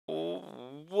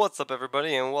What's up,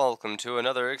 everybody, and welcome to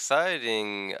another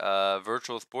exciting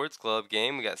virtual sports club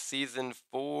game. We got season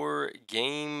 4,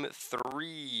 game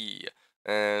 3,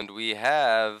 and we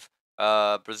have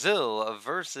Brazil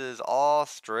versus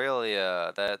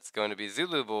Australia. That's going to be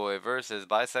Zulu Boy versus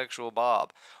Bisexual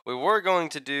Bob. We were going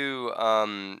to do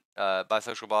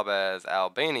Bisexual Bob as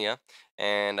Albania,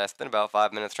 and I spent about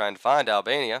 5 minutes trying to find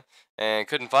Albania and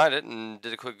couldn't find it, and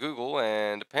did a quick Google,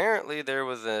 and apparently there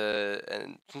was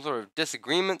some sort of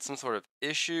disagreement, some sort of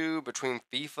issue between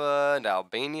FIFA and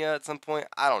Albania at some point.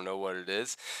 I don't know what it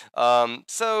is.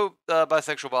 So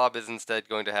Bisexual Bob is instead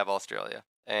going to have Australia,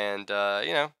 and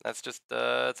that's just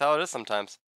that's how it is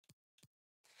sometimes.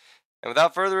 And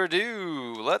without further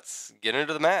ado, let's get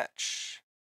into the match.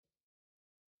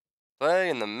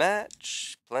 Play in the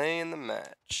match. Play in the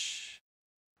match.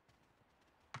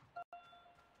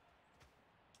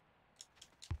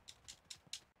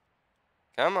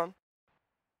 Come on.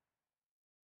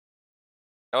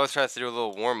 I always tries to do a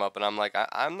little warm up, and I'm like,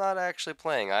 I'm not actually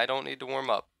playing. I don't need to warm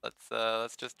up.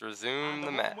 Let's just resume the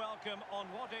match. Welcome on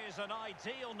what is an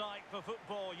ideal night for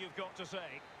football, you've got to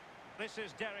say. This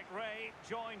is Derek Ray,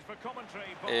 joined for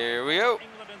commentary by Here we go.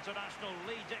 England international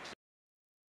Lee Dixon.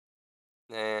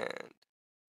 And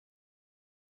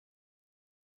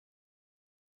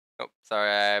oh, sorry,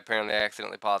 I apparently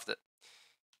accidentally paused it.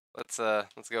 Let's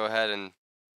go ahead and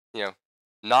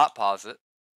not pause it,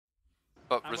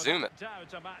 but resume it.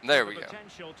 There we go.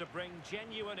 Potential to bring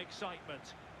genuine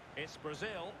excitement. It's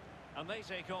Brazil, and they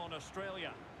take on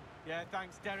Australia. Yeah,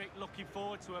 thanks, Derek. Looking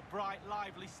forward to a bright,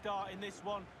 lively start in this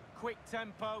one. Quick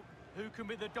tempo. Who can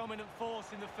be the dominant force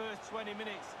in the first 20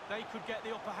 minutes? They could get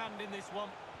the upper hand in this one.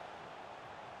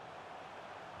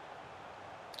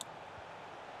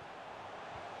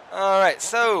 All right,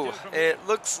 so it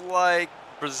looks like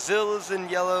Brazil is in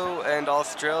yellow and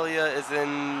Australia is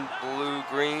in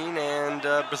blue-green, and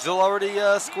Brazil already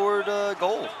scored a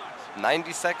goal.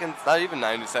 90 seconds, not even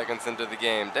 90 seconds into the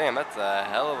game. Damn, that's a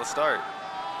hell of a start.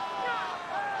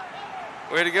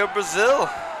 Way to go, Brazil.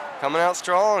 Coming out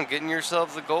strong, getting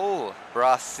yourselves a goal.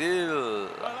 Brazil.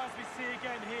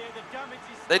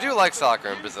 They do like soccer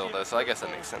in Brazil, though, so I guess that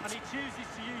makes sense.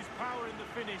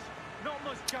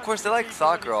 Of course, they like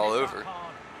soccer all over.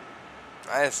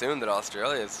 I assume that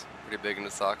Australia is pretty big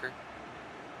into soccer.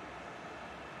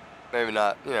 Maybe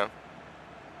not,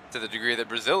 to the degree that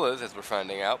Brazil is, as we're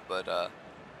finding out, but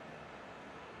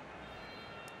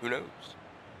who knows?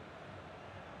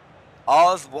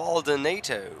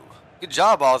 Oswaldinato. Good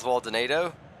job,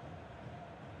 Oswaldinato.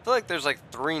 I feel like there's like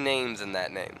 3 names in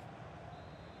that name.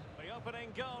 The opening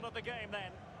goal of the game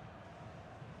then.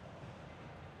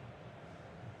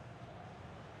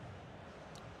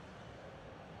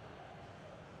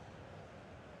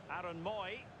 Aaron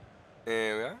Moy.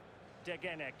 Here we are.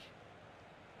 Degenek.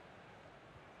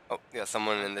 Oh, yeah,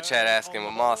 someone in the chat asking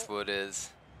what mosswood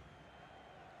is.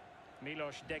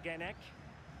 Milos Degenek.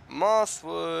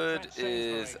 Mosswood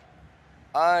is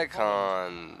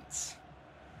Icons.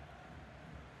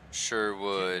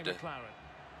 Sherwood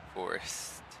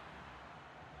Forest.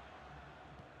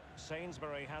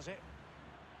 Sainsbury has it.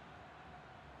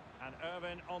 And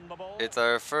Irvin on the ball. It's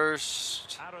our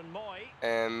first Aaron Moy.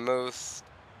 and most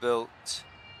built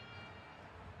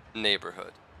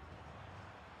neighborhood.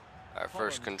 Our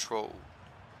first control.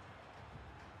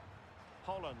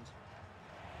 Holland.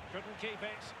 Couldn't keep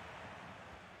it.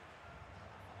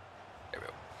 There we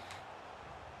go.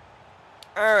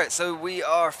 Alright, so we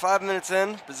are 5 minutes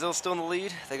in. Brazil's still in the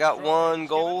lead. They got 1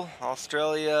 goal.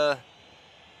 Australia,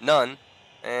 none.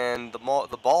 And the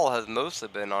ball has mostly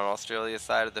been on Australia's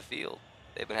side of the field.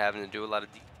 They've been having to do a lot of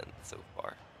defense so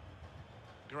far.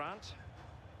 Grant.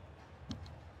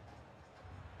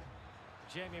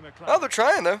 Oh, they're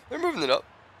trying, though. They're moving it up.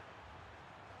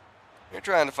 They're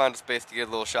trying to find a space to get a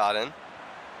little shot in.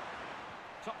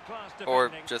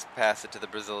 Or just pass it to the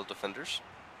Brazil defenders.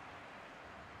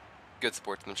 Good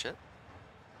sportsmanship.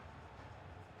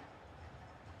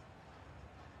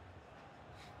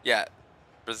 Yeah,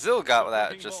 Brazil got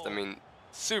that just,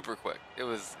 super quick. It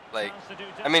was like,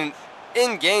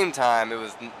 in game time, it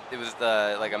was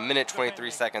like a minute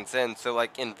 23 seconds in. So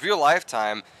like in real life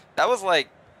time, that was like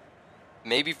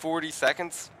maybe 40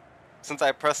 seconds since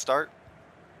I pressed start.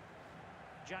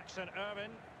 Jackson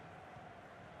Irvin.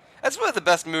 That's really the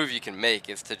best move you can make,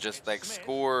 is to just like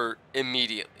score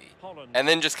immediately, and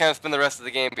then just kind of spend the rest of the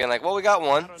game being like, well, we got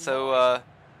 1, so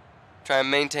try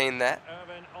and maintain that.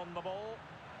 Irvin on the ball.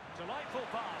 Delightful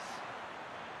pass.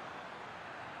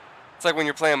 It's like when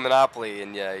you're playing Monopoly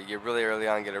and you really early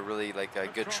on get a really like a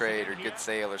good trade or good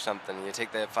sale or something, and you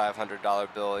take that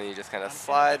 $500 bill and you just kind of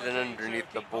slide it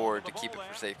underneath the board to keep it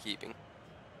for safekeeping.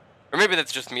 Or maybe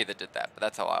that's just me that did that, but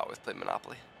that's how I always played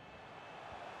Monopoly.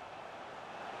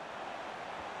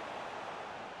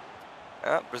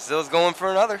 Brazil's going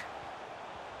for another.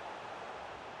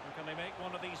 Can they make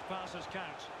one of these passes count?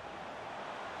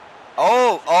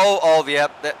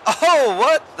 Yep. Oh,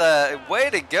 what the way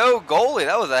to go, goalie.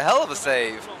 That was a hell of a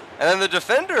save. And then the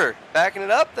defender backing it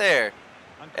up there.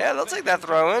 Yeah, they'll take that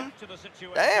throw in.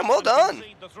 Damn, well done.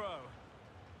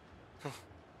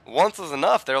 Once was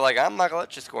enough. They're like, I'm not going to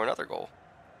let you score another goal.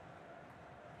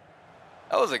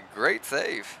 That was a great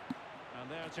save.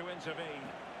 And there to intervene.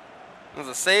 It was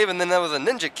a save, and then that was a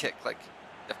ninja kick, like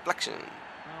deflection.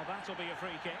 Well, that'll be a free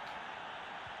kick.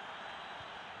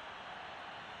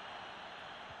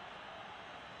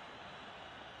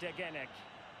 Degenek.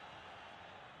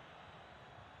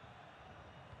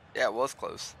 Yeah, it was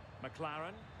close.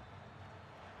 McLaren.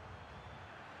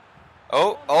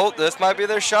 This might be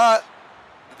their shot.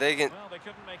 They can.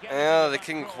 Well, They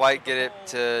couldn't quite get it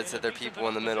to their people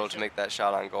in the middle to make that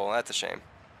shot on goal. That's a shame.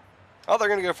 Oh, they're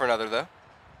gonna go for another though.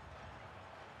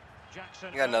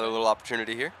 Jackson. We got another little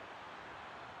opportunity here.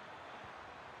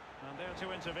 And there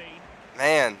to intervene.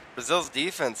 Man, Brazil's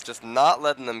defense just not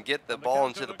letting them get the ball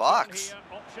into the box.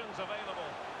 Options available.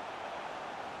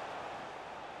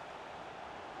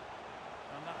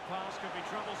 And that pass could be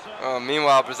troublesome. Oh,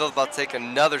 meanwhile, Brazil's about to take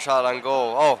another shot on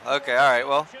goal. Oh, okay, all right,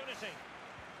 well.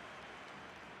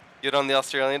 Good on the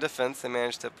Australian defense. They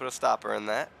managed to put a stopper in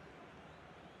that.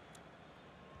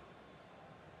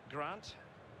 Grant.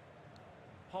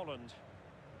 Holland.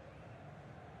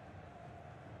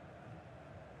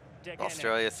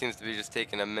 Australia seems to be just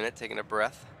taking a minute, taking a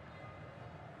breath.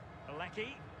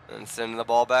 Lecky. And sending the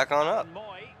ball back on up.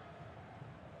 Moy.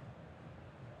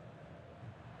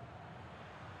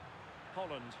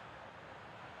 Holland.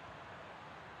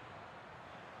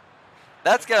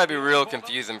 That's got to be real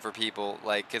confusing for people,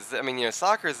 like, because, I mean, you know,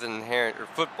 soccer is an inherent, or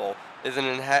football is an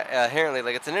inherently,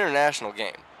 like, it's an international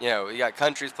game. You know, you got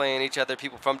countries playing each other,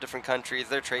 people from different countries,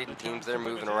 they're trading teams, they're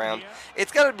moving around.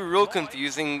 It's got to be real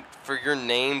confusing for your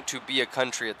name to be a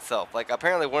country itself. Like,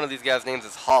 apparently one of these guys' names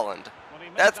is Holland.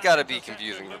 That's got to be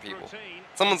confusing for people.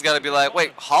 Someone's got to be like,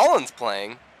 wait, Holland's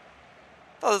playing? I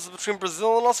thought this was between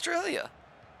Brazil and Australia.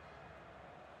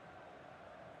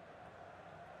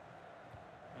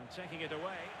 Taking it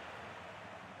away.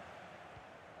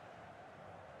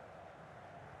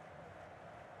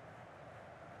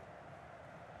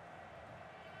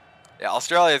 Yeah,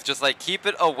 Australia's just like, keep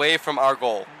it away from our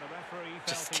goal.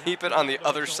 Just keep it on the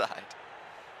other side.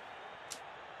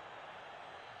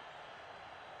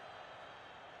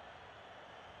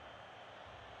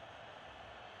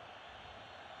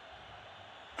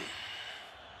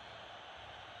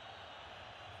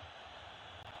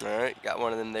 All right, got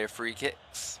one of them there free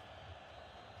kicks.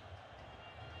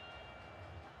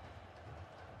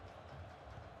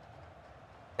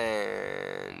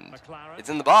 And it's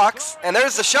in the box. And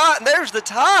there's the shot, and there's the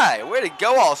tie. Way to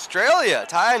go, Australia.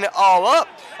 Tying it all up.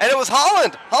 And it was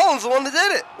Holland. Holland's the one that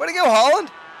did it. Way to go, Holland.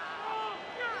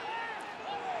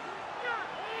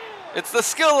 It's the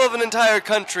skill of an entire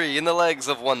country in the legs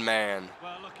of one man.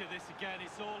 Well, look at this again.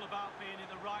 It's all about being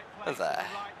in the right place What's at that?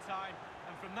 the right time.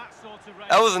 And from that sort of range,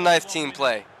 That was a nice team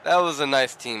play. That was a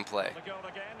nice team play. The goal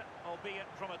again, albeit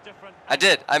from a different. I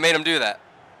did. I made him do that.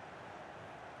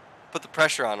 Put the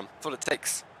pressure on him. That's what it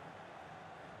takes.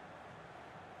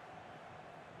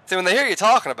 See, when they hear you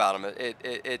talking about them,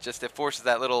 it just forces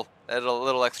that little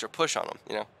extra push on them,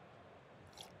 you know.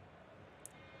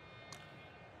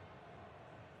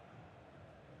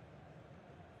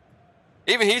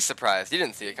 Even he's surprised. He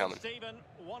didn't see it coming. Stephen,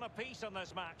 one apiece on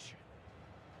this match.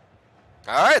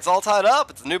 All right, it's all tied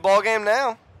up. It's a new ball game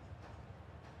now.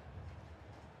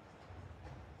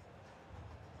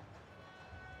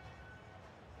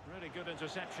 Really good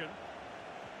interception.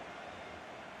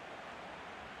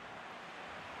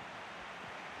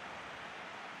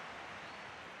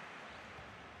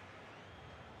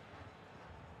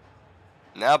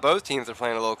 Now both teams are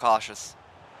playing a little cautious.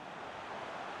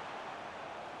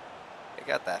 They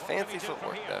got that fancy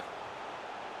footwork, though.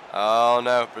 Oh,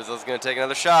 no. Brazil's going to take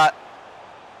another shot.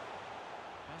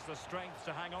 Has the strength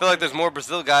to hang on. I feel like there's more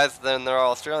Brazil guys than there are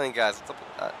Australian guys. What's up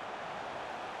with that?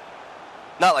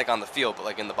 Not like on the field, but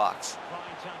like in the box.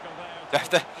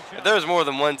 If there was more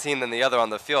than one team than the other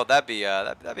on the field, that'd be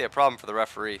a problem for the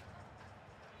referee.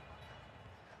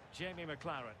 Jamie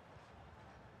McLaren.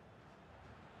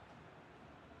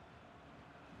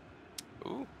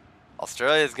 Ooh.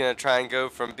 Australia's going to try and go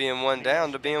from being one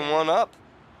down to being one up.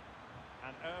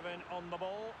 And Irvin on the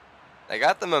ball. They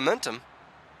got the momentum.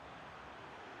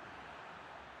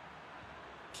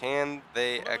 Can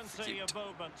they execute?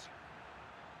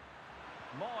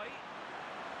 Moy.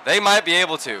 They might be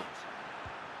able to.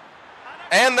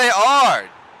 And they are.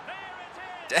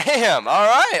 Damn. All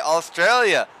right.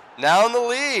 Australia now in the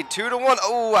lead. 2-1.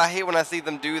 Oh, I hate when I see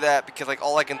them do that because like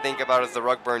all I can think about is the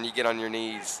rug burn you get on your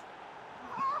knees.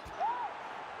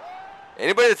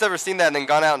 Anybody that's ever seen that and then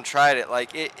gone out and tried it,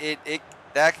 like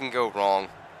that can go wrong.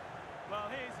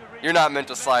 You're not meant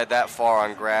to slide that far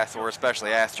on grass or especially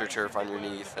AstroTurf on your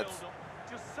knees. That's.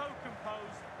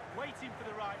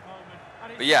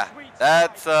 But yeah,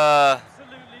 that's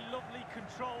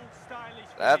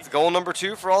goal number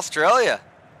 2 for Australia.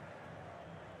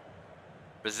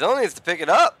 Brazil needs to pick it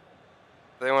up.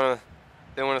 They want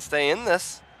to stay in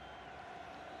this.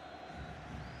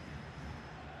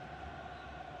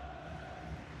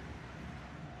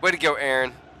 Way to go,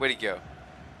 Aaron. Way to go.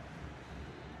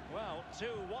 Well,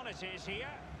 2-1 it is here.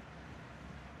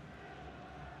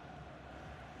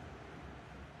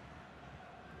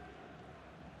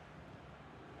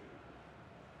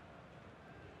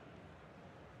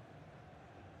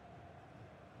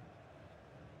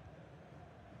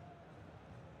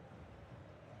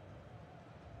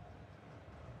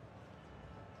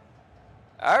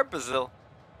 All right, Brazil.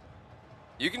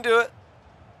 You can do it.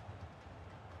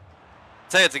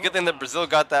 Tell you, it's a good thing that Brazil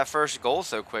got that first goal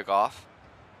so quick off.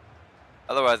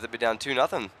 Otherwise, they'd be down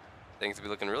 2-0. Things would be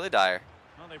looking really dire.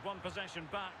 Well, they've won possession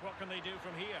back. What can they do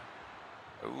from here?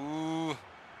 Ooh.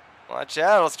 Watch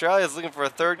out. Australia's looking for a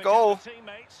third goal.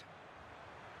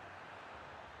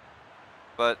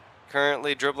 But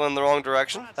currently dribbling the wrong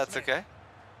direction. That's okay.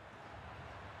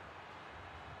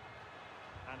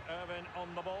 And Irvin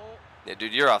on the ball. Yeah,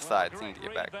 dude, you're offside. So you need to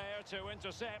get back. There to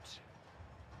intercept.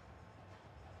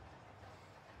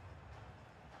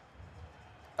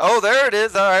 Oh, there it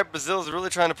is. All right, Brazil's really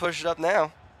trying to push it up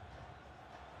now.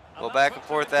 A little back and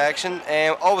forth action.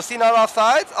 And, oh, was he not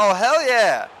offsides? Oh, hell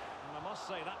yeah.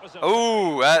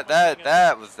 Oh,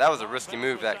 that was a risky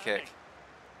move, that kick.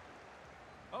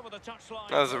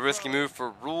 That was a risky move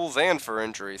for rules and for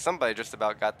injury. Somebody just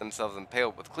about got themselves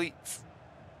impaled with cleats.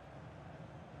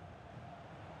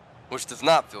 Which does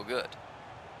not feel good.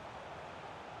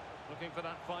 Looking for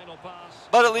that final pass.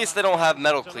 But at least they don't have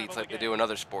metal cleats like they do in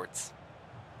other sports.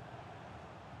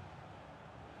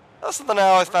 That's something I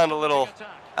always found a little,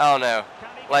 I don't know.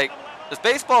 Like, does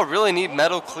baseball really need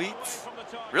metal cleats?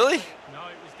 Really? No,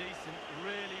 it was decent.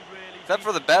 Really. Is that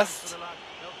for the best? They'll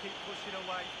keep pushing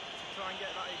away to try and get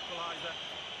that equalizer.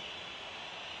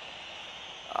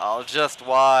 Oh, just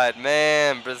wide.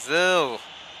 Man, Brazil.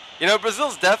 You know,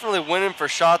 Brazil's definitely winning for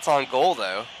shots on goal,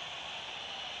 though.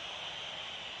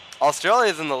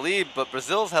 Australia's in the lead, but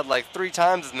Brazil's had like 3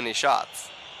 times as many shots.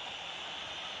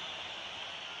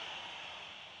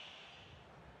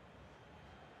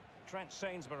 Trent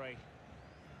Sainsbury.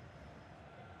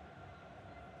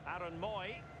 Aaron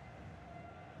Moy.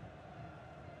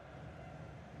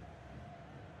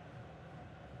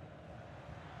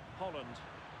 Holland.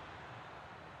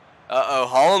 Uh-oh,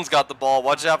 Holland's got the ball.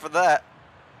 Watch out for that.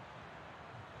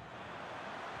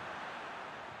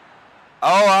 Oh,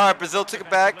 all right, Brazil took it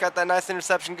back. Got that nice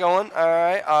interception going. All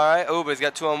right. Oh, but he's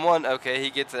got 2-on-1. Okay, he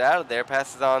gets it out of there,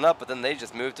 passes on up, but then they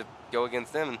just move to go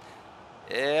against him.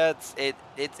 Yeah,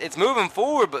 it's moving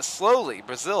forward, but slowly.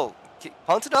 Brazil,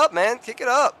 punt it up, man. Kick it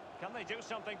up. Can they do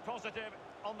something positive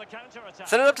on the counter-attack?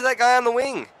 Send it up to that guy on the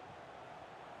wing.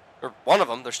 Or one of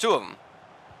them. There's 2 of them.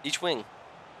 Each wing.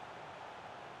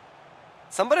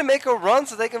 Somebody make a run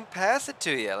so they can pass it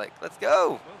to you. Like, let's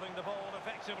go. Moving the ball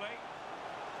effectively.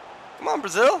 Come on,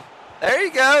 Brazil. There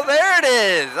you go. There it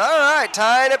is. All right,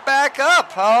 tying it back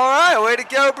up. All right, way to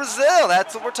go, Brazil.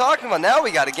 That's what we're talking about. Now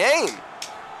we got a game.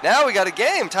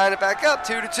 Tying it back up,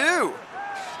 2-2.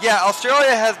 Yeah,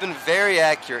 Australia has been very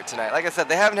accurate tonight. Like I said,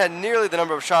 they haven't had nearly the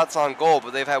number of shots on goal,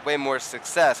 but they've had way more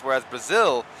success. Whereas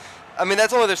Brazil, I mean,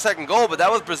 that's only their 2nd goal, but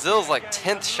that was Brazil's, like,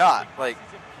 10th shot. Like,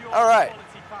 all right.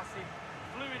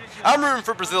 I'm rooting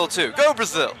for Brazil, too. Go,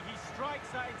 Brazil. He strikes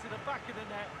that into the back of the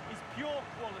net. It's pure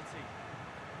quality.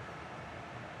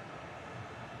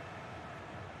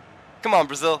 Come on,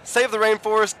 Brazil. Save the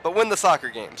rainforest, but win the soccer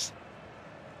games.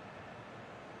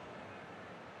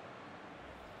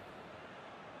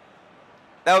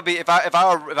 That would be if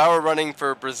I were running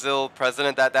for Brazil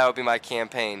president. That would be my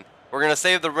campaign. We're gonna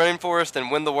save the rainforest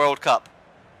and win the World Cup.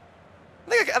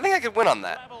 I think I could win on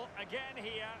that. Level again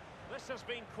here. This has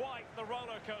been quite the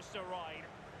roller coaster ride.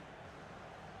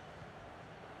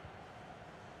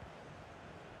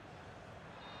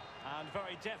 And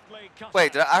very deftly cut.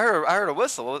 Wait, I heard a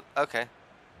whistle. Okay,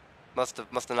 must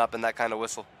have not been that kind of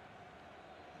whistle.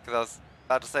 Because I was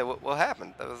about to say what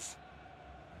happened.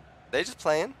 They just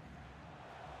playing.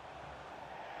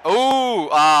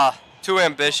 Oh, Too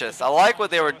ambitious. I like what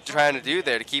they were trying to do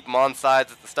there to keep them on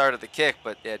sides at the start of the kick,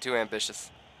 but yeah, too ambitious.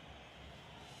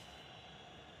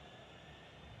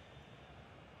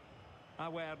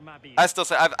 I still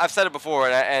say I've said it before,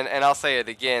 and I'll say it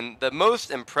again. The most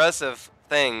impressive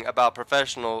thing about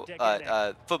professional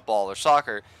football or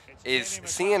soccer is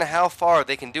seeing how far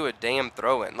they can do a damn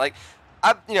throw in. Like,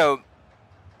 I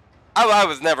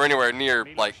was never anywhere near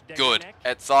like good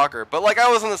at soccer, but like I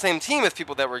was on the same team as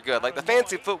people that were good. Like the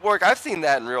fancy footwork, I've seen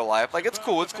that in real life. Like it's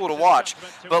cool to watch.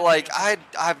 But like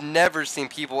I've never seen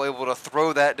people able to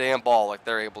throw that damn ball like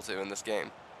they're able to in this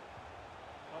game.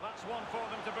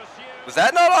 Was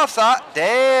that not offside?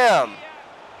 Damn.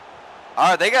 All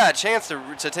right, they got a chance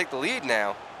to take the lead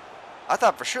now. I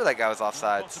thought for sure that guy was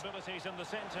offsides.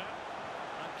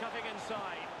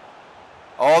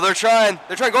 Oh, they're trying.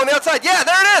 They're trying to go on the outside. Yeah,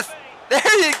 there it is.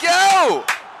 There you go.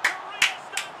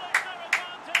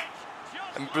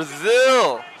 And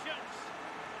Brazil.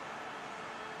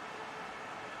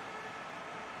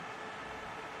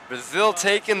 Brazil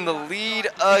taking the lead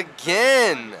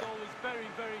again.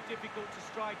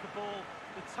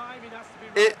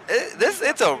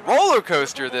 It's a roller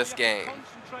coaster, this game.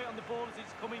 Concentrate on the ball as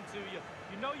it's coming to you.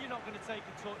 You know you're not going to take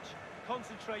a touch.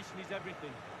 Concentration is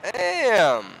everything.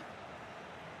 Damn.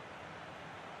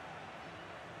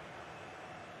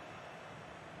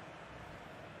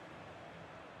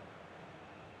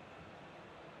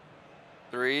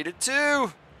 Three to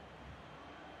two.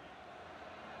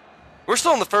 We're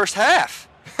still in the first half.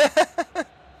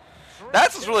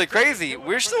 That's what's really crazy.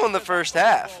 We're still in the first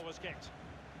half.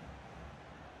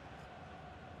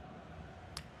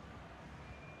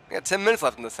 We got 10 minutes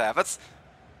left in this half.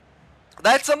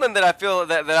 That's something that I feel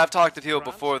that I've talked to people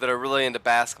before that are really into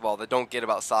basketball that don't get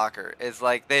about soccer. Is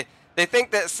like they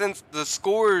think that since the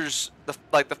scores,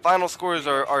 the final scores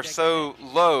are so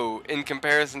low in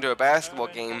comparison to a basketball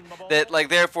game, that like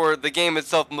therefore the game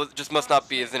itself just must not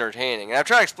be as entertaining. And I've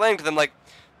tried to explain to them like,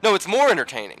 no, it's more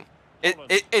entertaining.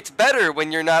 It's better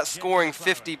when you're not scoring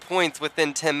 50 points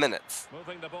within 10 minutes.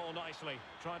 Moving the ball nicely,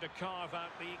 trying to carve out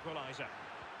the equalizer.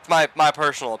 It's my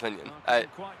personal opinion. I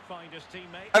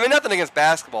mean, nothing against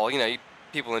basketball. You know,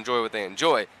 people enjoy what they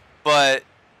enjoy. But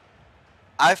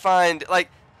I find,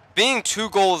 like, being 2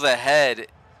 goals ahead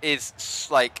is,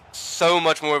 like, so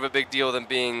much more of a big deal than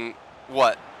being,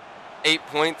 what, 8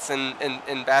 points in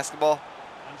basketball?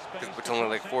 Because it's only,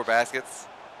 like, 4 baskets.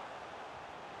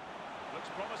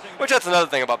 Which that's another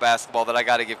thing about basketball that I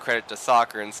got to give credit to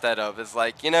soccer instead of, is,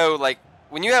 like, you know, like,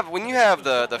 when you have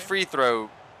the free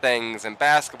throw things in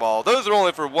basketball, those are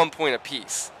only for 1 point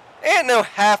apiece. Ain't no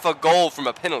half a goal from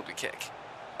a penalty kick.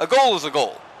 A goal is a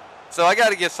goal. So I got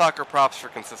to give soccer props for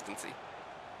consistency.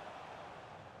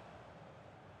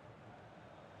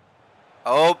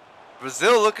 Oh,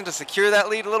 Brazil looking to secure that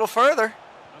lead a little further.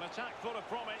 An attack full of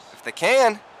promise. If they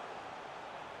can.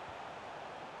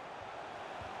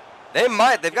 They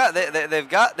might. They've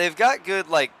got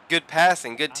good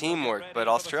passing, good teamwork, but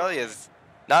Australia's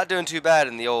not doing too bad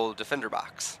in the old defender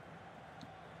box.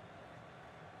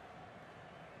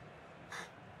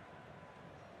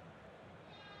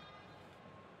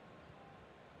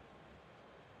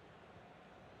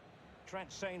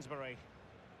 Trent Sainsbury.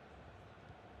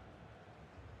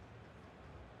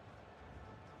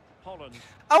 Holland.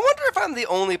 I wonder if I'm the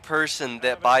only person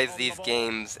that buys these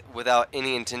games without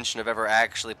any intention of ever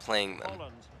actually playing them.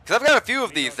 Because I've got a few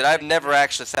of these that I've never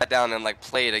actually sat down and like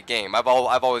played a game. I've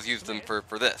always used them for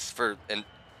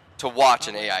to watch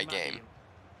an AI game.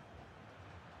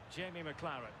 Jamie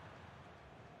McLaren.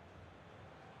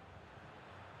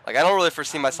 Like I don't really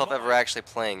foresee myself ever actually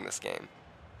playing this game.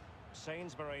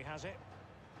 Sainsbury has it.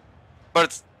 But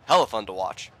it's hella fun to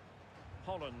watch.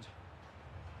 Holland.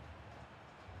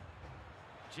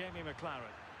 Jamie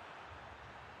McLaren.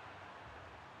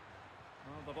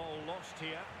 Well, the ball lost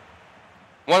here.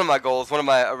 One of my goals, one of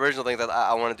my original things that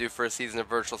I want to do for a season of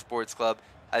Virtual Sports Club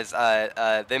is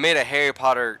they made a Harry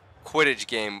Potter Quidditch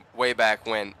game way back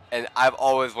when, and I've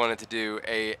always wanted to do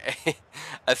a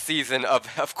season of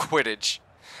Quidditch.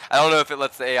 I don't know if it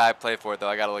lets the AI play for it, though.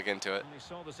 I got to look into it. We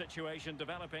saw the situation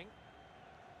developing.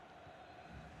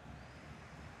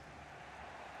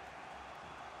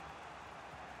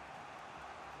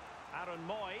 Aaron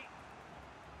Moy.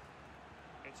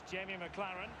 It's Jamie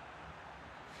McLaren.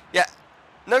 Yeah.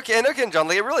 No kidding, John.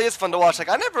 Like, it really is fun to watch. Like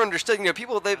I never understood, you know,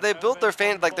 people they built their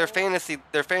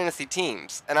fantasy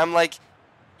teams, and I'm like,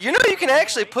 you know, you can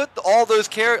actually put all those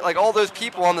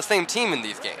people on the same team in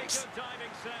these games.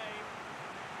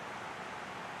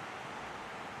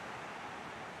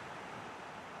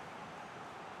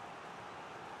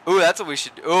 Ooh, that's what we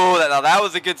should do. Ooh, that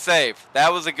was a good save.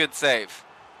 That was a good save.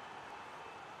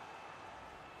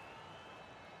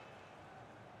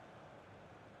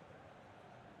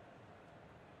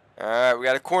 All right, we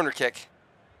got a corner kick.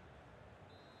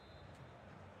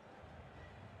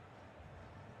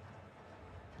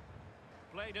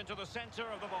 Played into the center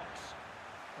of the box.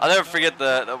 I'll never forget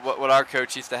what our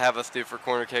coach used to have us do for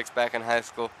corner kicks back in high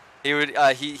school. He would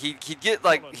he'd get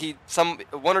like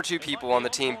one or two people on the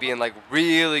team being like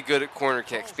really good at corner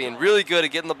kicks, being really good at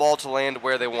getting the ball to land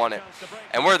where they want it,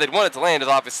 and where they'd want it to land is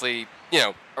obviously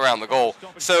around the goal.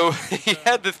 So he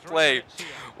had this play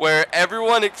where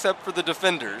everyone except for the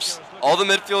defenders, all the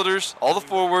midfielders, all the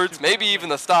forwards, maybe even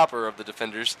the stopper of the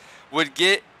defenders, would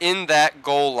get in that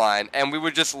goal line, and we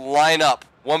would just line up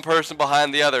one person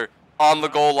behind the other on the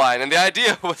goal line. And the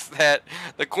idea was that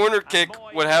the corner kick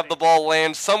would have the ball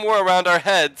land somewhere around our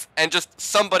heads and just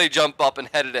somebody jump up and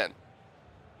head it in.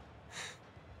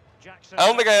 I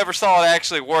don't think I ever saw it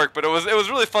actually work, but it was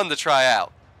really fun to try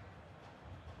out.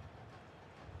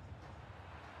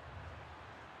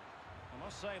 I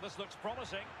must say this looks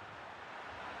promising.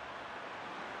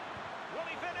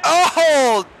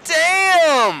 Oh,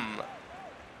 damn!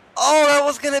 Oh, that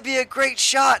was going to be a great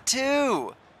shot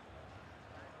too.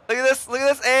 Look at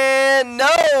this, and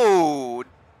no!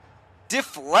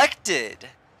 Deflected.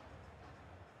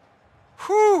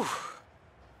 Whew.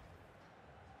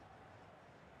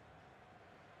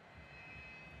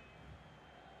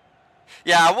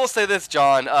 Yeah, I will say this,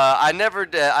 John. I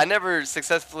never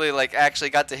successfully actually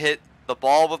got to hit the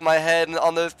ball with my head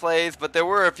on those plays, but there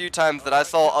were a few times that I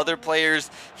saw other players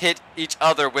hit each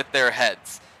other with their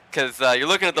heads. Because you're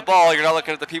looking at the ball, you're not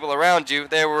looking at the people around you.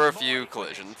 There were a few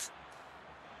collisions.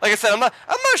 Like I said, I'm not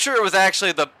sure it was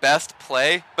actually the best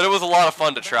play, but it was a lot of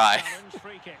fun to try.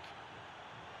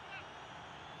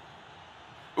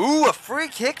 Ooh, a free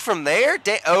kick from there?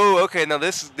 Oh, okay. Now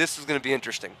this is going to be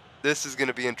interesting. This is going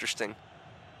to be interesting.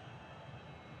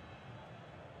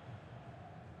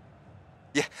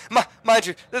 Yeah, mind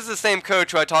you, this is the same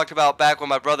coach who I talked about back when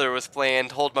my brother was playing.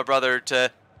 Told my brother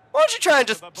to, why don't you try and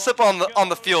just slip on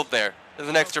the field there as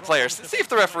an extra player. See if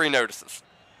the referee notices.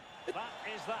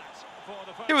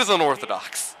 He was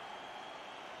unorthodox.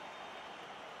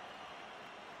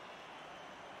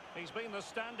 He's been the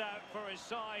standout for his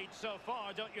side so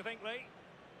far, don't you think, Lee?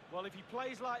 Well, if he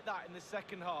plays like that in the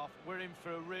second half, we're in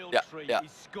for a real treat. Yeah.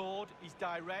 He's scored, he's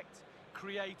direct,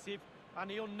 creative,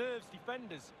 and he unnerves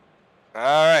defenders. All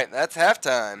right, that's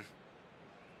halftime.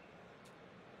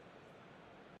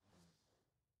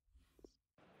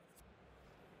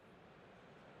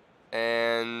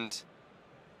 And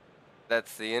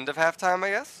that's the end of halftime, I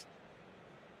guess?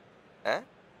 Eh?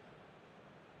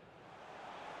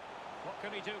 What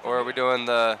can he do? Or are we doing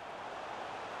the...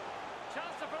 Chance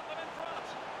to put them in front.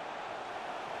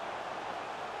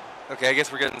 Okay, I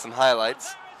guess we're getting some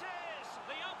highlights. There it is.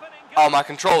 The opening Oh, goal. my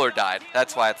controller died.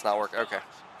 That's why it's not working. Okay.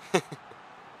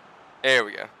 There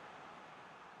we go.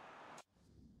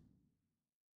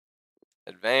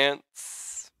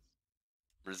 Advance.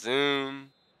 Resume.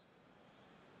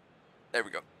 There we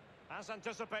go. As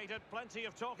anticipated, plenty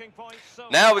of talking points. So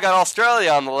Now we got Australia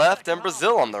on the left and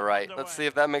Brazil on the right. Let's see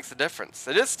if that makes a difference.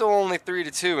 It is still only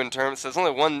 3-2 in terms. So there's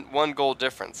only one goal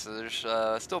difference. So there's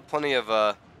still plenty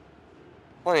of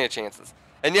chances.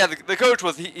 And yeah, the coach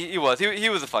was he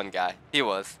was a fun guy. He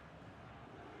was.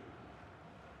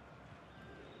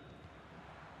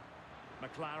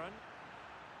 McLaren.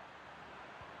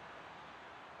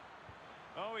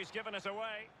 Oh, he's given it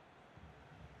away.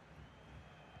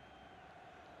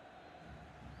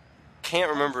 Can't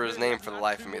remember his name for the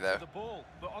life of me though.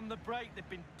 But on the break, they've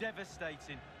been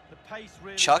devastating. The pace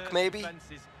really Chuck, hurts maybe?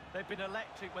 defenses. They've been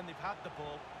electric when they've had the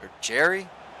ball. Or Jerry?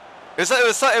 It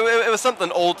was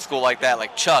something old school like that,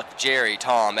 like Chuck, Jerry,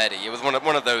 Tom, Eddie. It was one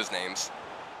of those names.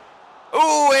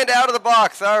 Ooh, and out of the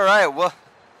box. All right, well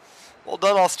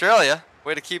done, Australia.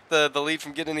 Way to keep the lead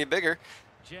from getting any bigger.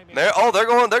 They're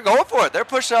going for it. They're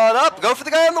pushing on up. Go for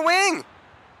the guy on the wing.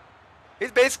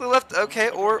 He's basically left. Okay,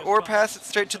 or pass it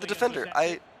straight to the defender.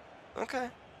 Okay.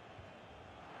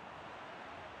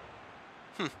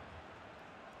 All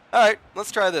right,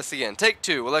 let's try this again. Take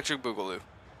 2. Electric Boogaloo.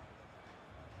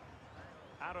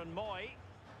 Aaron Moy.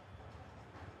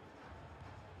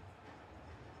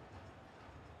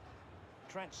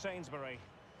 Trent Sainsbury.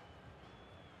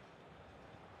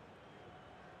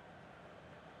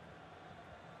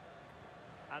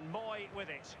 And Moy with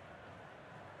it.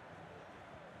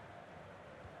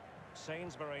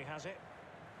 Sainsbury has it.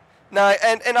 No,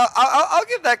 and I'll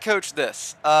give that coach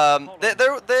this.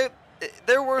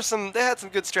 There were some. They had some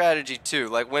good strategy too.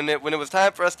 Like when it was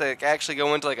time for us to actually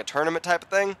go into like a tournament type of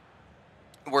thing,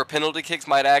 where penalty kicks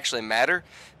might actually matter.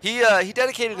 He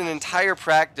dedicated an entire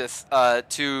practice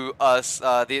to us,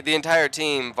 the entire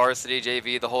team, varsity,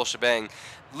 JV, the whole shebang.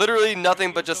 Literally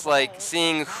nothing but just like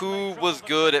seeing who was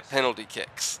good at penalty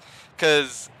kicks.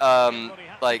 Because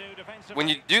like when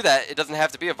you do that, it doesn't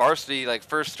have to be a varsity like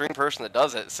first string person that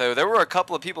does it. So there were a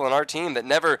couple of people in our team that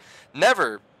never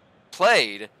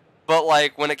played, but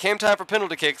like when it came time for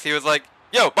penalty kicks, he was like,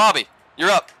 "Yo, Bobby, you're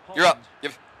up. You're up.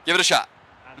 Give it a shot."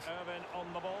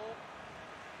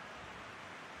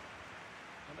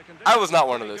 I was not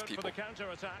one of those people.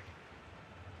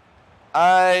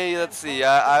 Let's see.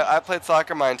 I played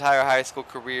soccer my entire high school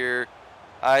career.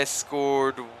 I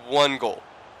scored 1 goal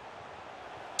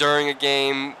during a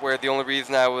game where the only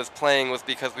reason I was playing was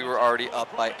because we were already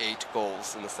up by 8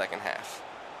 goals in the second half.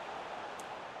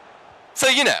 So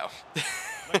you know.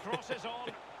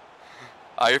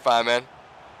 Oh, you're fine, man.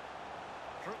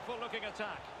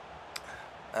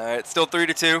 All right, still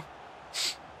 3-2.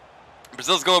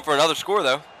 Brazil's going for another score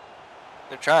though.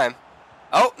 They're trying.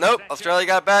 Oh, nope. Australia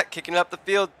got back, kicking it up the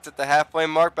field. It's at the halfway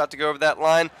mark, about to go over that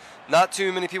line. Not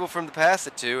too many people from to pass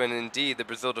it to, and indeed, the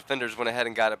Brazil defenders went ahead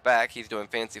and got it back. He's doing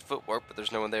fancy footwork, but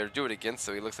there's no one there to do it against,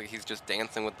 so he looks like he's just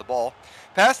dancing with the ball.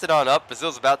 Passed it on up.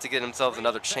 Brazil's about to get themselves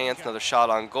another chance, another shot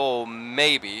on goal,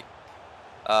 maybe.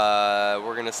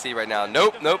 We're going to see right now.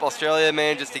 Nope. Australia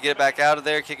manages to get it back out of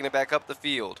there, kicking it back up the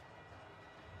field.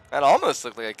 That almost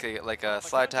looked like a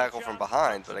slide tackle from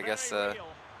behind, but I guess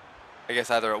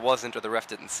either it wasn't or the ref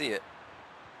didn't see it.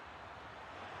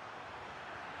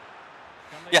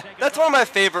 Yeah, that's one of my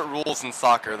favorite rules in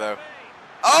soccer, though.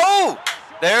 Oh!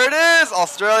 There it is!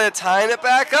 Australia tying it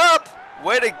back up!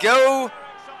 Way to go,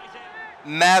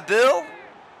 Mabel?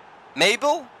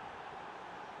 Mabel?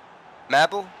 I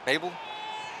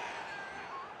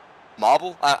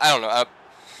don't know.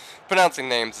 Pronouncing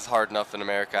names is hard enough in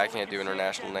America. I can't do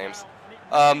international names.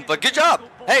 But good job!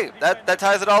 Hey, that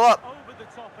ties it all up.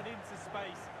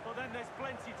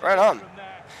 Right on.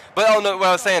 But oh no, what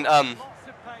I was saying,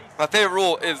 my favorite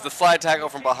rule is the slide tackle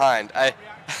from behind. I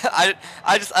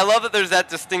love that there's that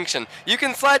distinction. You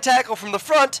can slide tackle from the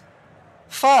front,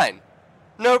 fine,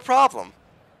 no problem.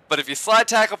 But if you slide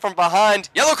tackle from behind,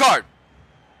 yellow card.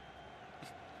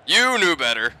 You knew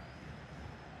better.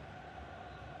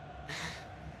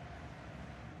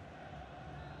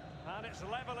 And it's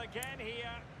level again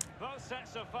here. Both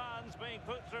sets of fans being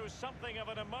put through something of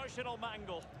an emotional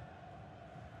mangle.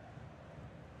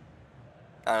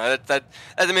 I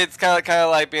mean, it's kind of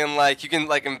like being like, you can,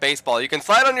 like in baseball, you can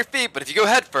slide on your feet, but if you go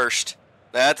head first,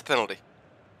 that's a penalty.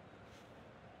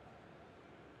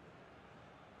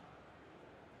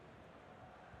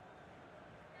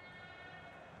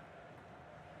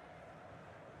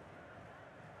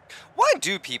 Why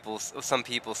do some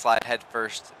people slide head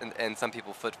first and some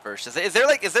people foot first? Is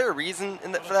there a reason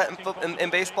for that in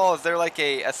baseball? Is there like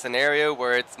a scenario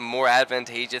where it's more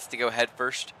advantageous to go head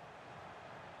first?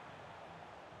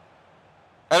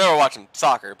 I know we're watching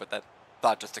soccer, but that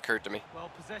thought just occurred to me.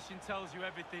 Well, possession tells you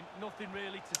everything. Nothing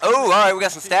really to oh, all right, we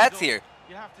got some stats here.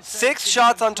 6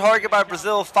 shots on target by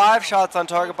Brazil, 5 shots on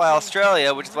target by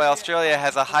Australia, which is why Australia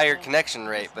has a higher connection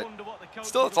rate. But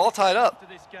still, it's all tied up.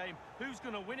 Who's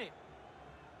going to win it?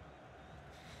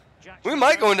 We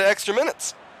might go into extra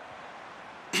minutes.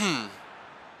 And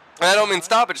I don't mean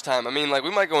stoppage time. I mean, like,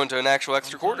 we might go into an actual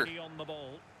extra quarter.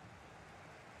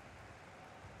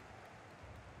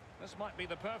 This might be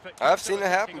the perfect. I've seen it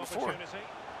happen before. What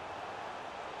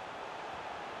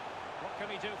can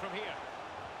he do from here?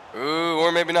 Ooh,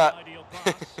 or maybe not.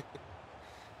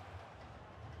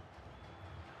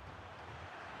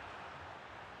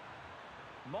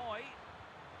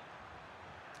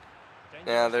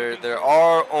 Now there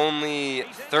are only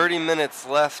 30 minutes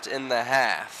left in the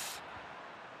half,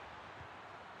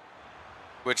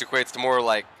 which equates to more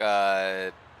like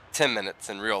 10 minutes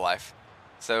in real life.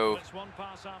 So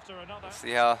let's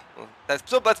see how that's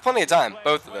plenty of time.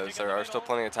 Both of those are still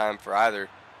plenty of time for either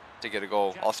to get a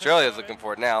goal. Australia's looking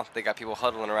for it now. They got people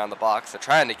huddling around the box. They're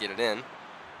trying to get it in,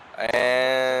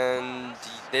 and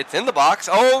it's in the box.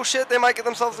 Oh shit! They might get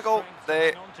themselves a goal.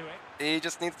 He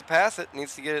just needs to pass it.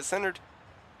 Needs to get it centered.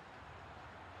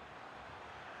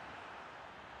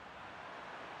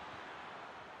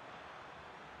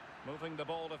 Moving the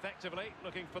ball effectively,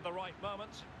 looking for the right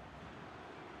moment.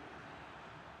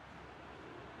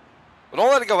 But don't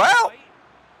let it go out.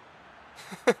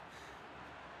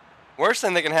 Worst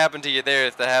thing that can happen to you there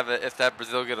is to have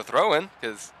Brazil get a throw in,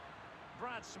 because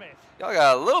y'all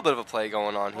got a little bit of a play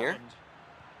going on here.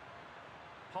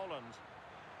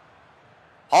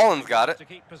 Holland's got it. To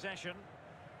keep possession.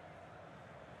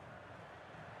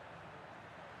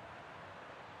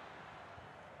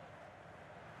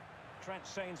 Trent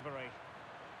Sainsbury.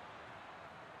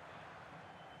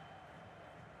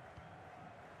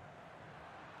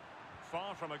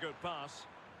 Far from a good pass.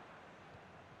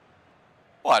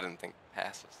 Well, I didn't think the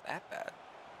pass was that bad.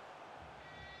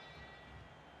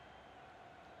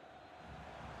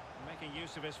 Making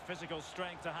use of his physical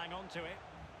strength to hang on to it.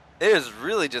 It is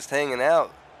really just hanging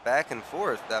out back and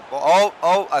forth, that ball.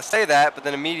 Oh, I say that, but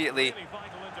then immediately, Really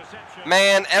vital interception.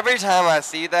 man, every time I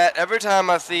see that, every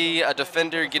time I see a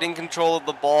defender getting control of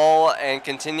the ball and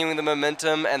continuing the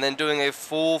momentum and then doing a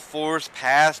full force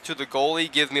pass to the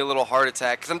goalie gives me a little heart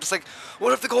attack. Because I'm just like,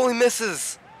 what if the goalie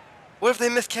misses? What if they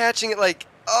miss catching it? Like,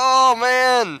 oh,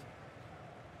 man.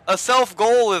 A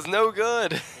self-goal is no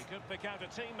good. He could pick out a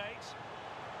teammate.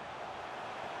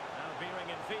 Now veering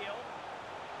in field.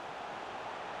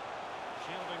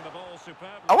 Shielding the ball superbly.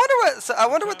 I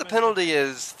wonder what the penalty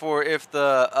is for if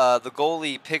the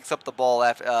goalie picks up the ball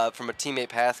from a teammate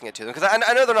passing it to them, because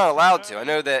I know they're not allowed to. I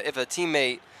know that if a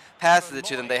teammate passes it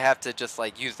to them, they have to just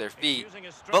like use their feet.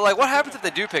 But like, what happens if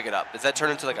they do pick it up? Does that turn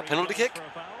into like a penalty kick?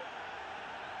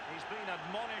 He's been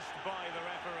admonished by the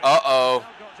referee. Uh-oh.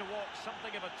 Now got to walk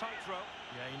something of a tightrope.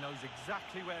 Yeah, he knows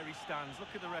exactly where he stands. Look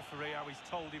at the referee, how he's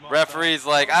told him. Referee's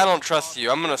like, I don't trust you.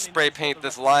 I'm gonna spray paint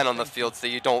this line on the field so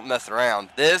you don't mess around.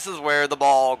 This is where the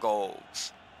ball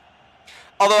goes.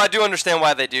 Although I do understand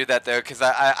why they do that though, because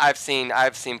I've seen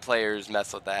players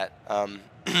mess with that.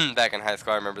 Back in high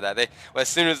school, I remember that. As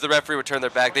soon as the referee would turn their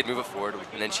back, they'd move it forward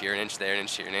an inch here, an inch there, an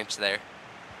inch here, an inch there.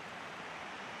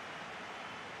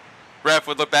 Ref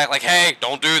would look back like, hey,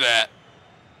 don't do that.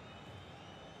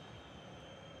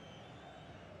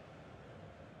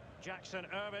 Jackson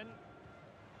Irvin.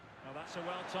 Oh, that's a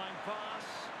well-timed pass.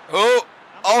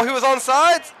 Oh, he was on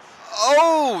sides.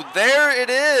 Oh, there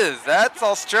it is. That's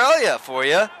Australia for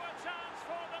you. Now a chance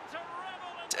for them to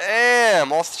revel in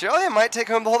Damn, Australia might take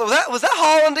home the whole. Was that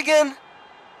Holland again?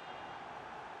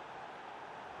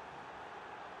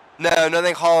 No, I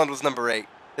think Holland was number 8.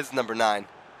 This is number 9.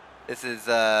 This is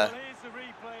Well, here's the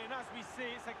replay, and as we see,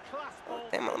 it's a class ball.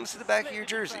 Damn it, let me see the back of your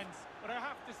jersey. Defense. But I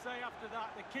have to say, after that,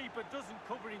 the keeper doesn't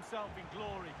cover himself in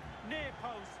glory. Near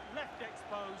post, left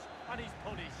exposed, and he's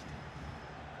punished.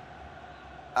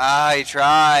 Ah, he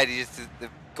tried. The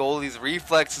goalie's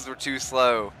reflexes were too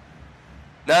slow.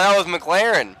 No, that was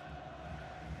McLaren.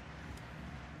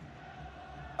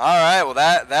 All right, well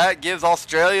that gives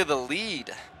Australia the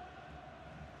lead.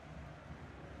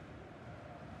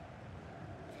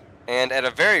 And at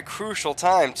a very crucial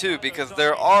time too, because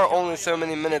there are only so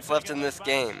many minutes left in this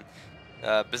game.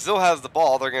 Brazil has the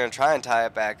ball. They're going to try and tie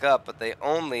it back up, but they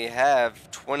only have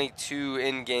 22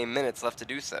 in-game minutes left to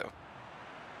do so.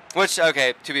 Which,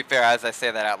 okay, to be fair, as I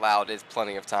say that out loud, is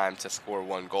plenty of time to score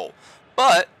 1 goal.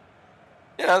 But,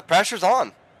 you know, the pressure's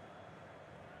on.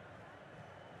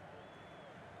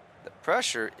 The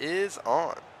pressure is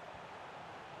on.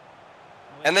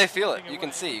 And they feel it. You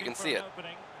can see it.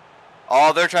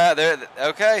 Oh, they're trying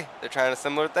a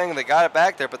similar thing. They got it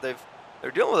back there, but they're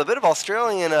dealing with a bit of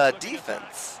Australian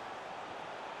defense.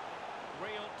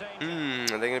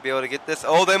 Are they going to be able to get this?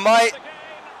 Oh, they might.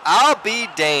 I'll be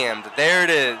damned. There it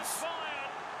is.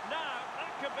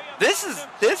 This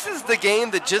is the game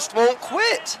that just won't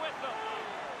quit.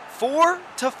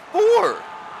 4-4.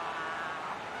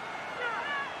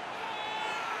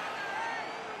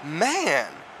 Man.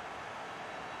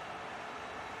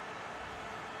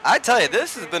 I tell you,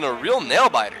 this has been a real nail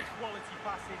biter.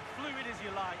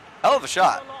 Hell of a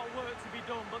shot. There's a lot of work to be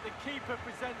done, but the keeper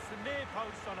presents the near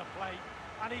post on a plate,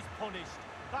 and he's punished.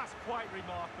 That's quite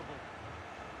remarkable.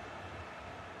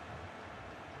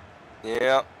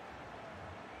 Yeah.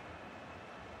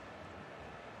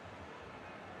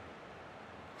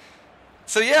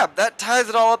 So yeah, that ties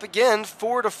it all up again.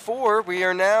 4-4. We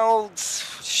are now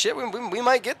shit. We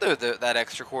might get that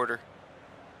extra quarter.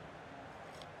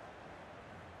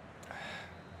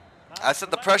 I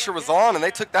said the pressure was on, and they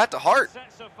took that to heart.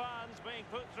 Sets of fans being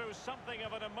put through something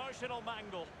of an emotional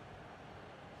mangle.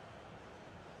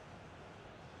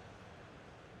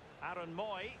 Aaron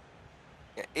Moy.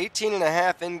 Yeah,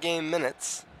 18.5 in-game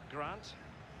minutes. Grant.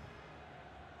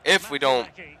 If we don't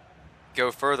Lecky.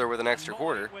 go further with an extra Moy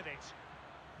quarter. with it.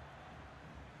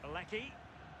 Lecky.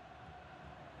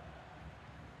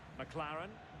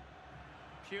 McLaren.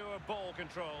 Pure ball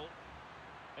control.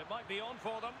 It might be on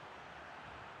for them.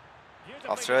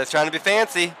 Beautifully Australia's trying to be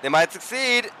fancy. They might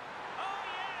succeed.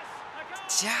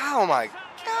 Oh my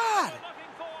God.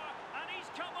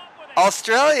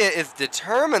 Australia is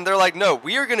determined. They're like, no,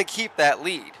 we are going to keep that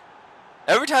lead.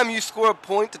 Every time you score a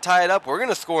point to tie it up, we're going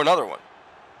to score another one.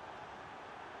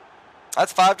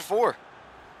 That's 5-4.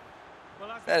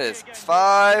 That is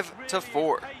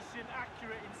 5-4.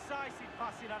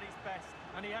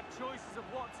 And he had choices of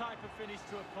what type of finish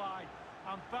to apply.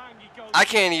 And bang, he goes. I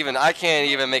can't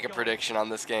even make a prediction on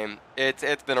this game.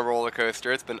 It's been a roller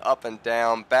coaster. It's been up and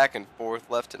down, back and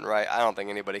forth, left and right. I don't think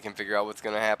anybody can figure out what's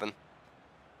going to happen.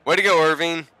 Way to go,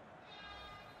 Irving.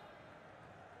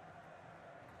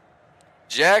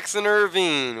 Jackson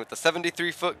Irving with the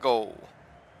 73-foot goal.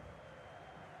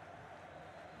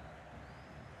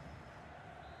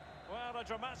 Well, a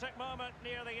dramatic moment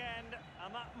near the end,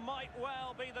 and that might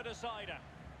well be the decider.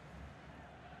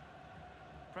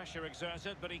 Pressure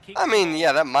exerted, but he keeps. I mean,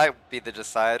 yeah, that might be the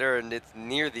decider, and it's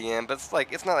near the end, but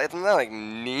it's not like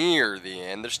near the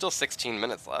end. There's still 16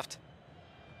 minutes left,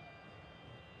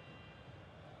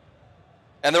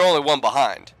 and they're only one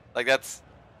behind. Like that's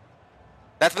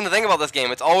been the thing about this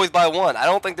game. It's always by one. I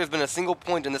don't think there's been a single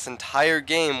point in this entire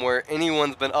game where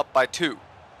anyone's been up by 2.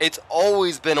 It's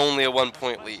always been only a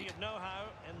 1-point lead.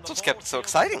 That's what's kept it so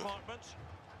exciting.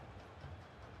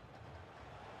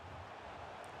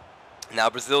 Now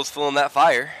Brazil's feeling that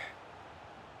fire,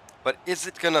 but is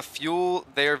it gonna fuel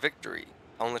their victory?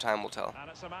 Only time will tell.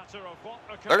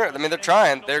 They're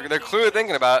trying. They're clearly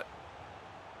thinking about it.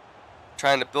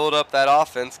 Trying to build up that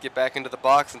offense, get back into the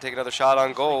box, and take another shot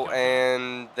on goal.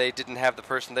 And they didn't have the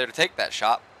person there to take that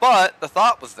shot, but the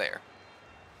thought was there.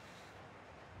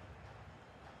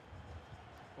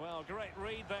 Well, great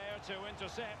read there to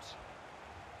intercept.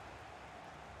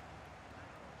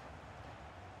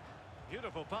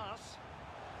 Beautiful pass.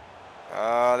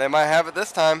 They might have it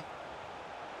this time.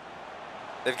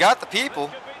 They've got the people.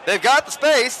 They've got the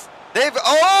space.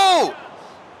 Oh!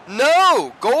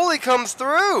 No! Goalie comes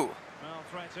through. Well,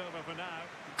 threat over for now.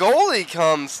 Goalie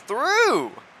comes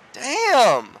through.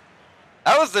 Damn.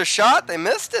 That was their shot. They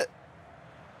missed it.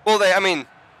 Well, it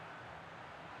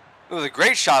was a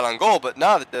great shot on goal, but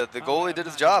no, the goalie did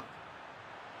his job.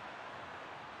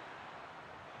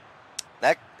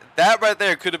 That right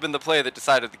there could have been the play that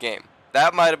decided the game.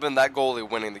 That might have been that goalie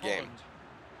winning the game. And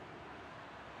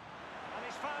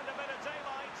he's found a bit of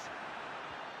daylight.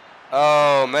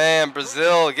 Oh, man,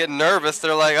 Brazil getting nervous.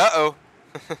 They're like, uh-oh.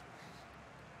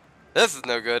 This is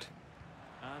no good.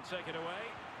 And take it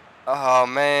away. Oh,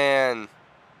 man.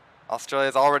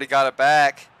 Australia's already got it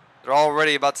back. They're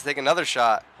already about to take another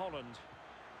shot. Holland.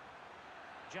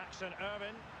 Jackson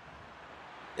Irving.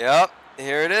 Yep,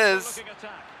 here it is. Looking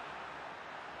attack.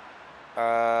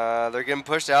 They're getting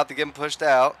pushed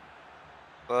out.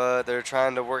 But they're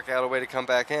trying to work out a way to come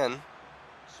back in.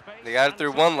 They got it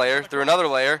through one layer, through another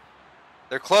layer.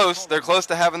 They're close. They're close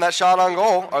to having that shot on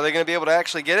goal. Are they going to be able to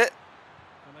actually get it?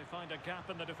 Can they find a gap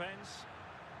in the defense?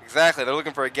 Exactly. They're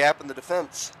looking for a gap in the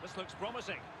defense. This looks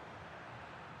promising.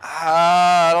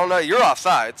 I don't know. You're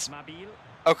offsides. Mabil.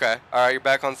 Okay. All right. You're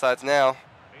back on sides now.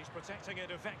 He's protecting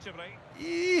it effectively.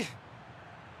 Eee.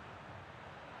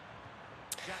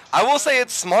 I will say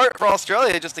it's smart for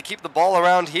Australia just to keep the ball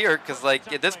around here because,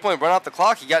 like, at this point, run out the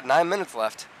clock. You got 9 minutes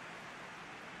left.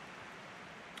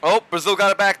 Oh, Brazil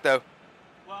got it back, though.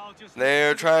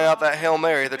 They're trying out that Hail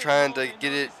Mary. They're trying to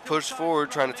get it pushed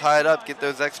forward, trying to tie it up, get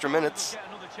those extra minutes.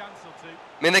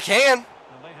 I mean, they can.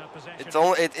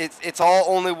 It's all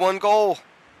only one goal.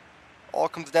 All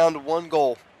comes down to one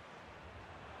goal.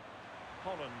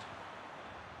 Holland.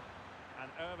 And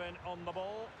Irvin on the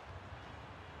ball.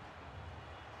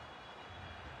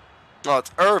 Oh,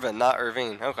 it's Irvin, not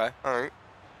Irvine. Okay, all right.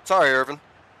 Sorry, Irvin.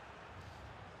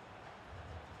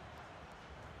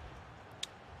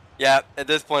 Yeah, at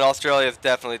this point, Australia is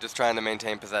definitely just trying to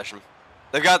maintain possession.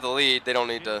 They've got the lead. They don't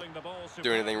need to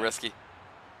do anything risky.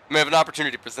 I mean, if an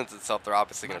opportunity presents itself, they're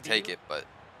obviously going to take it, but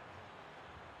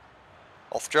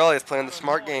Australia is playing the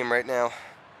smart game right now.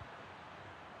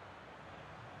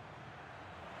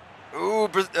 Ooh,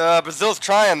 Brazil's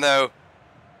trying, though.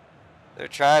 They're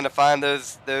trying to find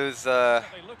those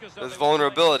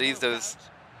vulnerabilities, those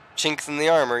chinks in the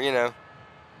armor, you know.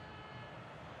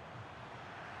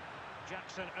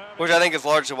 Which I think is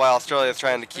largely why Australia is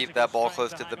trying to keep that ball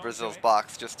close to the Brazil's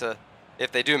box, just to,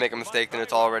 if they do make a mistake, then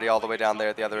it's already all the way down there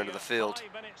at the other end of the field.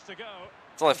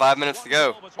 It's only 5 minutes to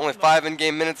go. Only 5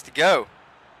 in-game minutes to go.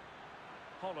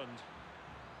 Holland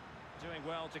doing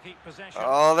well to keep possession.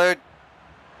 Oh,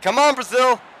 come on,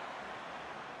 Brazil.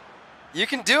 You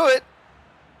can do it.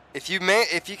 If you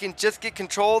can just get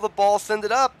control of the ball, send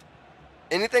it up.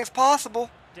 Anything's possible.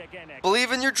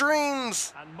 Believe in your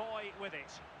dreams. And Moy with it.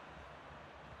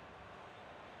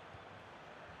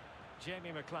 Jamie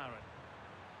McLaren.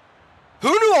 Who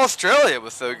knew Australia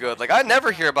was so good? Like, I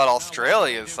never hear about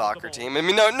Australia's soccer team. I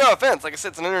mean, no offense. Like I said,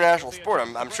 it's an international sport.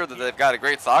 I'm sure that they've got a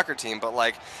great soccer team. But,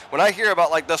 like, when I hear about,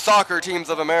 like, the soccer teams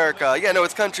of America, yeah, no,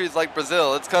 it's countries like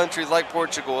Brazil. It's countries like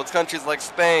Portugal. It's countries like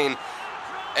Spain.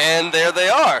 And there they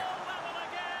are.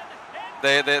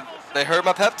 They heard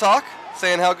my pep talk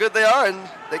saying how good they are, and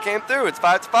they came through. It's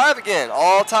 5-5 again,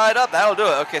 all tied up. That'll do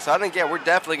it. Okay, so I think, yeah, we're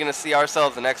definitely going to see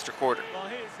ourselves an extra quarter. Well,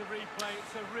 here's the replay.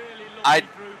 It's a really lovely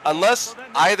through ball. Unless Well,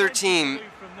 then there's either plenty to team do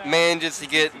from there. manages to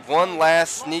get one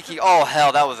last sneaky. Oh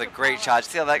hell, that was a great shot.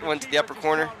 See how that went to the upper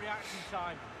corner?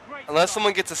 Unless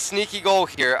someone gets a sneaky goal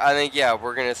here, I think, yeah,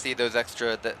 we're gonna see those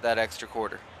that extra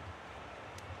quarter.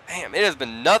 Damn, it has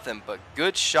been nothing but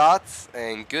good shots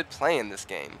and good play in this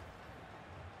game.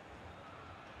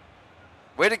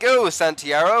 Way to go,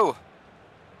 Santiago.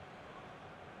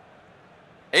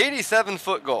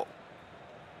 87-foot goal.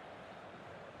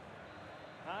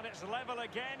 And it's level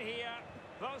again here.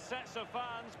 Both sets of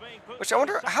fans being put. Which I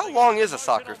wonder, how long is a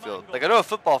soccer field? Like, I know a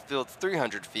football field's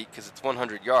 300 feet because it's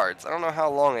 100 yards. I don't know how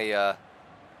long a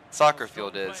soccer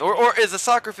field is. Or is a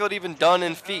soccer field even done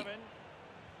in feet?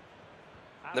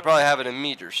 They probably have it in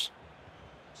meters.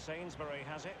 Sainsbury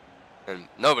has it. And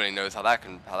nobody knows how that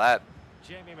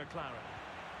Jamie McLaren.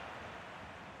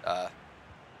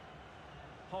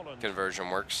 Holland. Conversion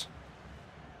works.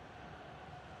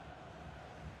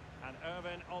 And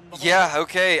Irvin on the Yeah,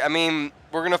 okay. I mean,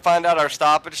 we're going to find out our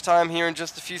stoppage time here in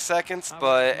just a few seconds,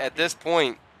 but at this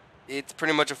point, it's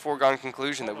pretty much a foregone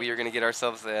conclusion that we are going to get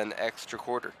ourselves an extra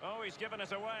quarter. Oh, he's given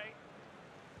us away.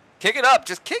 Kick it up.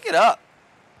 Just kick it up.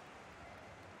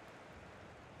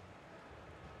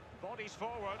 Bodies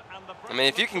forward and the I mean,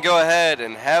 if you can go ahead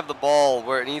and have the ball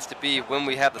where it needs to be when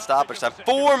we have the stoppage time.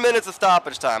 4 minutes of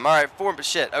stoppage time. All right,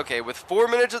 shit. Okay, with 4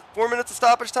 minutes of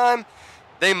stoppage time,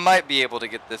 they might be able to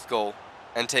get this goal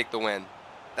and take the win.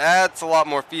 That's a lot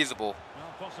more feasible.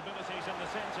 Well, possibilities in the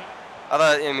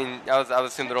center. I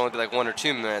was assuming there'd only be like 1 or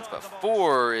 2 minutes, but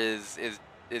 4 is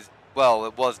well,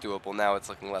 it was doable. Now it's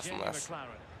looking less and less.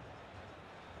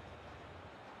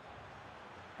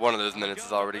 One of those minutes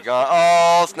is already gone.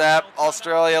 Oh, snap.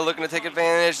 Australia looking to take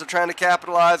advantage. They're trying to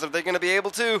capitalize. Are they going to be able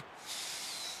to?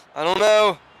 I don't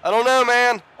know. I don't know,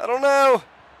 man. I don't know.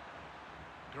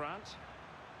 Grant.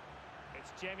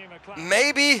 It's Jamie McLaren.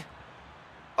 Maybe.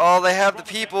 Oh, they have the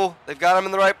people. They've got them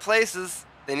in the right places.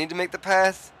 They need to make the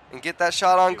pass and get that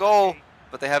shot on goal.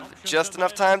 But they have just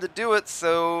enough time to do it,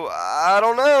 so I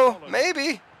don't know.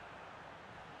 Maybe.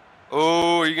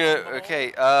 Oh, you're going to...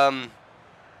 Okay,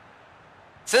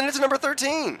 send it to number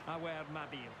 13.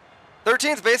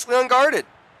 13's basically unguarded.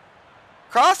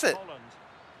 Cross it.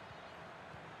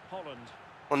 Holland.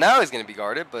 Well, now he's going to be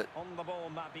guarded, but... On the ball,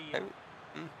 maybe.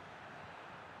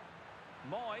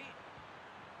 Moy.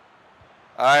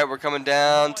 All right, we're coming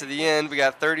down to the end. We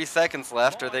got 30 seconds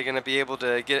left. Are they going to be able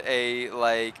to get a,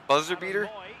 like, buzzer beater?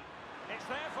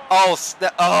 Oh,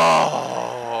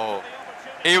 oh!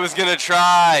 He was going to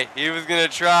try. He was going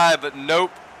to try, but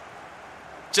nope.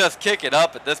 Just kick it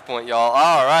up at this point, y'all.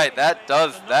 All right, that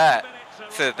does that.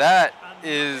 So that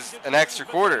is an extra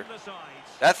quarter.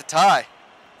 That's a tie.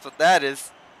 That's what that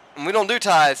is. And we don't do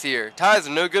ties here. Ties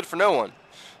are no good for no one.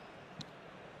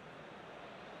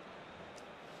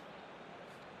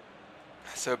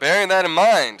 So bearing that in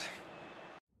mind,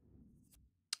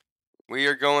 we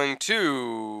are going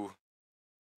to...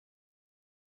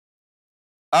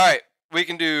 All right, we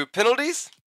can do penalties,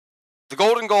 the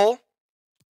golden goal,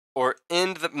 or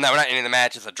end the... No, we're not ending the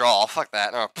match. It's a draw. Fuck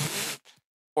that. No.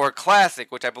 Or classic,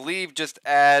 which I believe just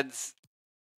adds...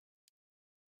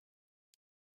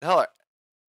 What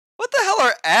the hell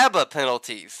are ABBA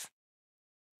penalties?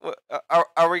 What,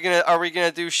 are we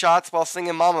gonna do shots while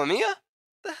singing Mamma Mia? What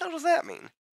the hell does that mean?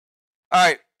 All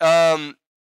right.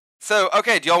 So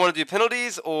okay, do y'all want to do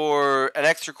penalties or an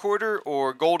extra quarter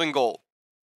or golden goal?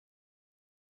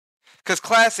 Because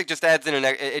classic just adds in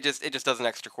it just does an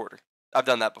extra quarter. I've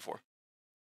done that before.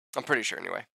 I'm pretty sure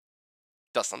anyway.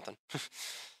 Does something.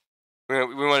 we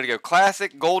wanted to go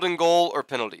classic, golden goal, or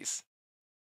penalties.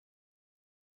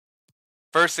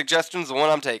 First suggestion's the one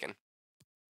I'm taking.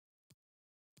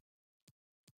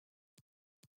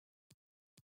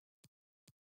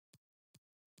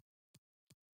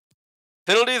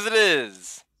 Penalties it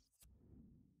is.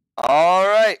 All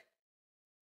right.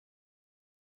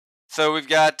 So we've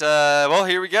got, well,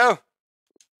 here we go.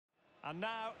 And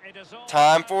now it is all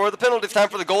time for the penalties. Time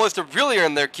for the goalies to really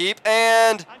earn their keep.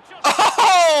 And,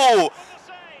 oh!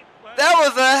 That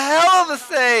was a hell of a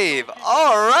save.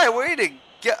 All right, way to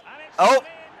go. Oh,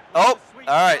 all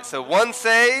right, so one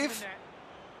save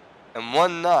and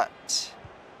one not.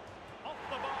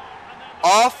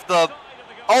 Off the,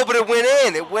 oh, but it went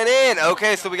in. It went in.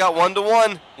 Okay, so we got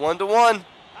 1-1. 1-1.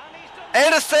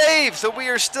 And a save. So we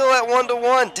are still at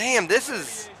 1-1. Damn, this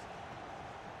is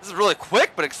really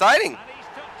quick but exciting.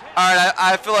 All right,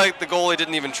 I feel like the goalie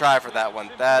didn't even try for that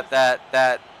one. That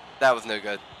was no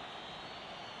good.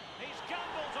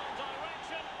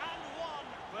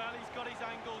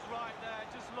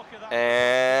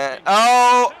 And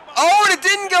oh, and it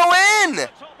didn't go in.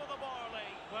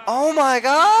 Oh my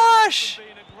gosh!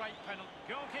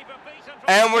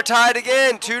 And we're tied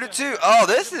again, 2-2. Oh,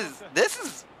 this is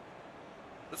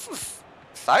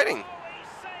exciting.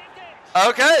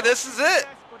 Okay, this is it.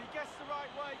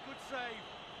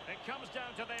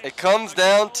 It comes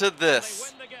down to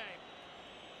this.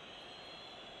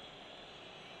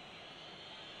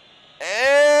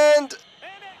 And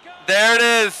there it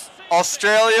is.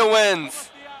 Australia wins.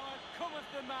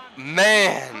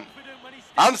 Man,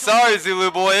 I'm sorry,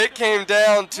 Zulu boy. It came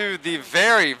down to the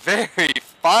very, very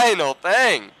final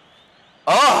thing.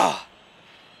 Oh,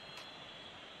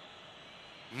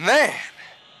 man.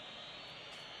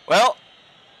 Well,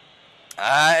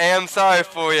 I am sorry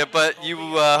for you, but you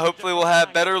hopefully will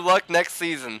have better luck next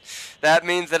season. That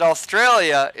means that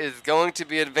Australia is going to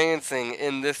be advancing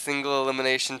in this single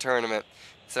elimination tournament.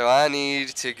 So I need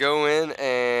to go in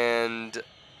and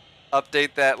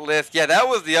update that list. Yeah, that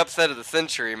was the upset of the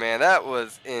century, man. That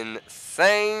was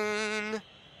insane.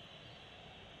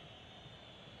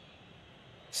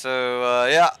 So,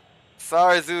 yeah.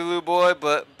 Sorry, Zulu boy,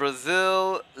 but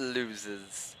Brazil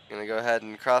loses. Gonna go ahead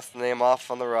and cross the name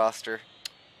off on the roster.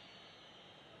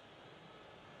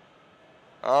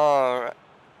 Alright.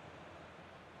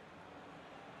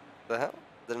 The hell?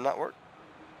 Did it not work?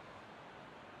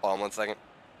 Hold on 1 second.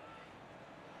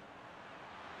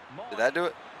 Did that do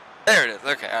it? There it is.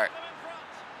 Okay, alright.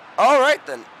 Alright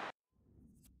then.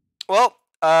 Well,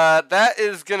 that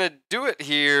is gonna do it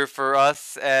here for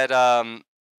us at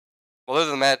well, those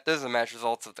are the match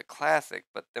results of the classic,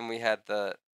 but then we had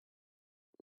the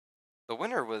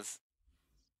winner was.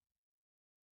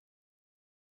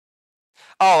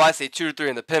 Oh, I see. 2-3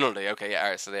 in the penalty. Okay, yeah,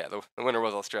 all right. So yeah, the winner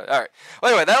was Australia. All right.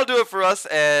 Well, anyway, that'll do it for us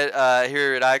at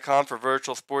here at Icon for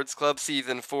Virtual Sports Club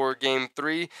Season 4, Game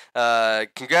 3.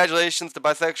 Congratulations to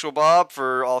Bisexual Bob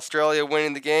for Australia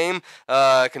winning the game.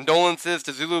 Condolences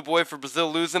to Zulu Boy for Brazil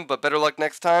losing, but better luck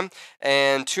next time.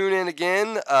 And tune in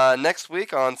again next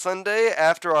week on Sunday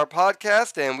after our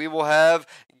podcast, and we will have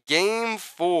Game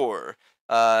 4.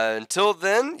 Until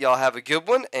then, y'all have a good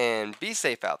one and be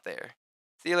safe out there.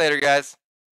 See you later, guys.